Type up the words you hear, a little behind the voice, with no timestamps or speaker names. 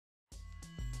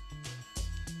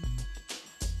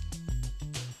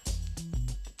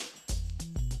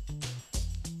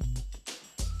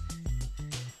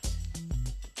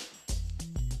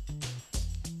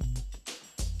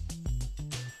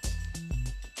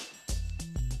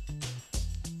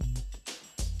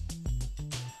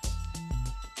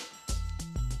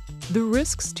The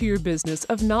risks to your business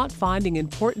of not finding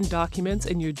important documents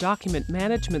in your document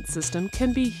management system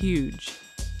can be huge.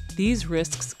 These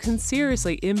risks can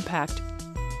seriously impact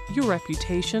your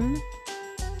reputation,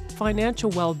 financial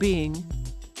well-being,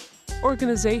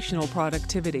 organizational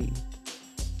productivity.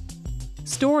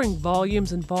 Storing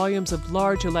volumes and volumes of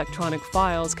large electronic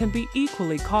files can be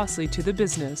equally costly to the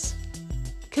business.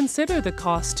 Consider the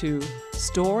cost to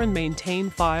store and maintain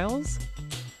files,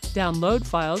 download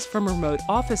files from remote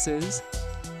offices,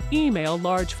 email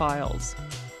large files.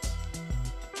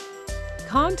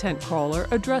 contentCrawler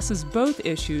addresses both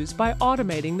issues by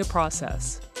automating the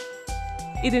process.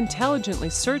 It intelligently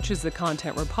searches the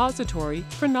content repository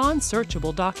for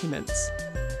non-searchable documents.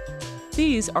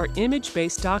 These are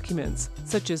image-based documents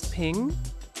such as PNG,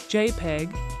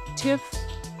 JPEG, TIFF,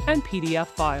 and PDF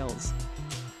files.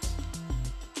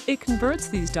 It converts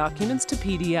these documents to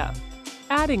PDF,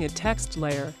 adding a text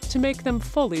layer to make them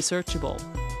fully searchable.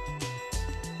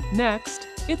 Next,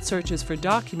 it searches for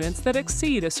documents that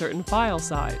exceed a certain file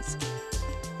size.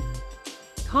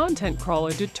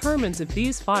 contentCrawler determines if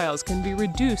these files can be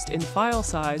reduced in file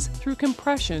size through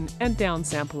compression and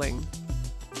downsampling.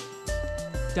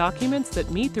 Documents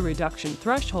that meet the reduction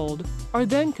threshold are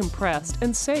then compressed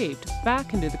and saved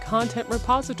back into the content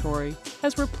repository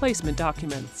as replacement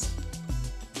documents.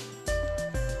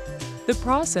 The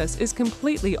process is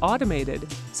completely automated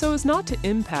so as not to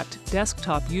impact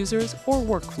desktop users or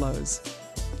workflows.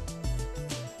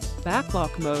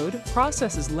 Backlog mode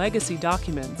processes legacy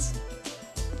documents,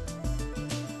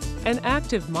 and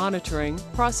active monitoring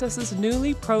processes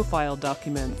newly profiled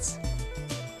documents.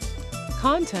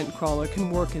 contentCrawler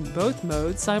can work in both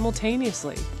modes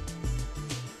simultaneously.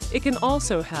 It can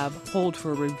also have hold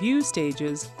for review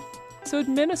stages so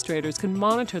administrators can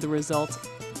monitor the results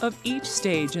of each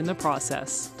stage in the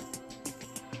process.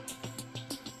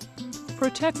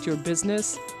 Protect your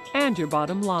business and your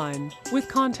bottom line with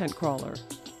contentCrawler.